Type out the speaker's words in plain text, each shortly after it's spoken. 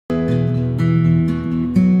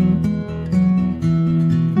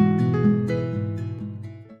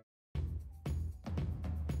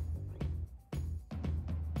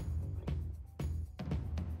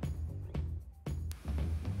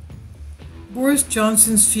Boris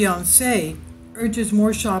Johnson's fiancée urges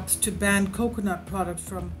more shops to ban coconut products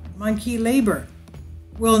from monkey labor.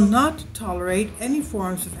 Will not tolerate any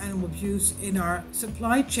forms of animal abuse in our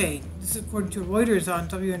supply chain. This is according to Reuters on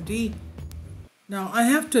WND. Now, I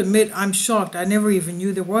have to admit, I'm shocked. I never even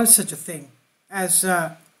knew there was such a thing as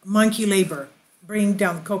monkey labor, bringing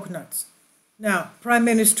down coconuts. Now, Prime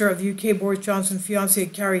Minister of the UK, Boris Johnson's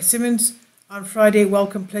fiancée, Carrie Symonds, on Friday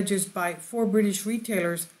welcomed pledges by 4 British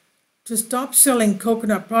retailers to stop selling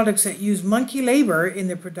coconut products that use monkey labor in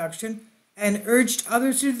their production and urged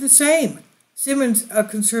others to do the same. Symonds, a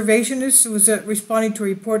conservationist, was responding to a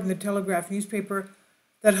report in the Telegraph newspaper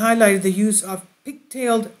that highlighted the use of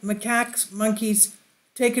pig-tailed monkeys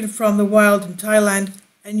taken from the wild in Thailand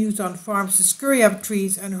and used on farms to scurry up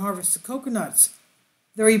trees and harvest the coconuts.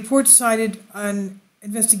 The report cited an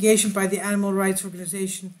investigation by the animal rights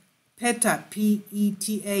organization PETA,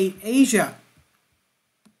 P-E-T-A, Asia.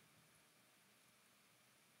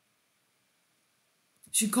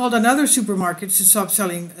 She called on other supermarkets to stop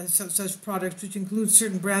selling such products, which include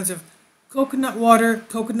certain brands of coconut water,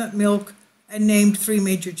 coconut milk, and named 3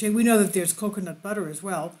 major chains. We know that there's coconut butter as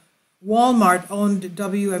well. Walmart owned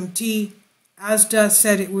WMT. Asda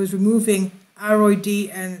said it was removing Aroid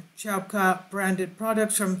and Chauka branded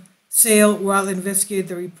products from sale while investigating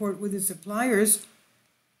the report with its suppliers.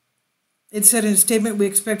 It said in a statement, "We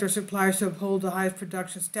expect our suppliers to uphold the highest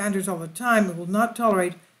production standards all the time and will not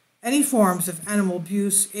tolerate any forms of animal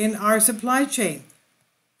abuse in our supply chain."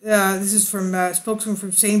 This is from a spokesman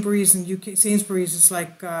from Sainsbury's in UK. Sainsbury's is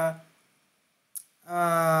like, one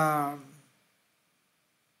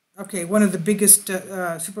of the biggest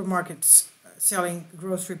supermarkets selling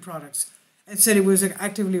grocery products, and said it was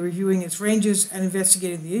actively reviewing its ranges and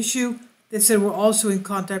investigating the issue. They said we're also in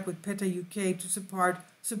contact with PETA UK to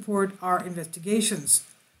support our investigations.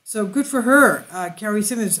 So good for her, Carrie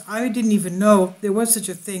Symonds. I didn't even know there was such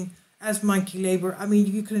a thing as monkey labor. I mean,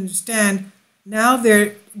 you can understand now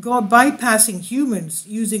they're bypassing humans,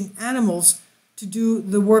 using animals to do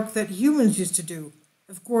the work that humans used to do.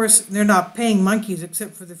 Of course, they're not paying monkeys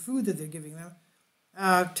except for the food that they're giving them.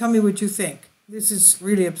 Tell me what you think. This is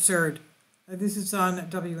really absurd. This is on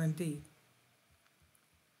WND.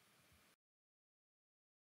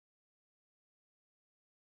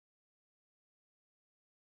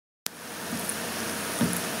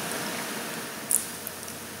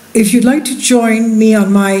 If you'd like to join me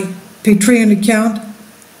on my Patreon account,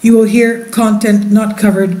 you will hear content not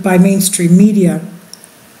covered by mainstream media.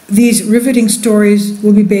 These riveting stories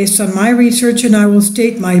will be based on my research, and I will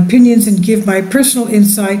state my opinions and give my personal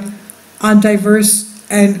insight on diverse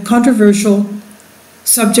and controversial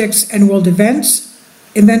subjects and world events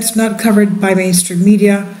not covered by mainstream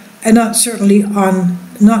media, and not supported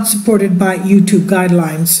by YouTube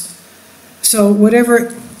guidelines. So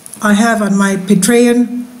whatever I have on my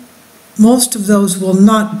Patreon, most of those will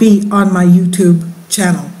not be on my YouTube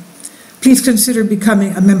channel. Please consider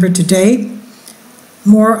becoming a member today.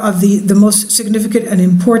 More of the most significant and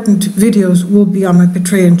important videos will be on my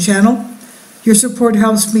Patreon channel. Your support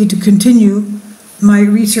helps me to continue my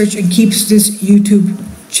research and keeps this YouTube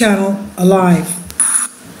channel alive.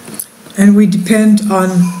 And we depend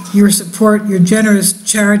on your support, your generous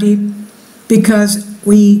charity, because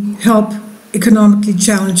we help economically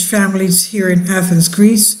challenged families here in Athens,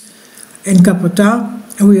 Greece, in Kapota,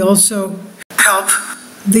 and we also help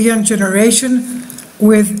the young generation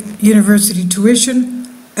with university tuition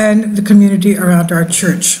and the community around our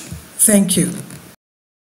church. Thank you.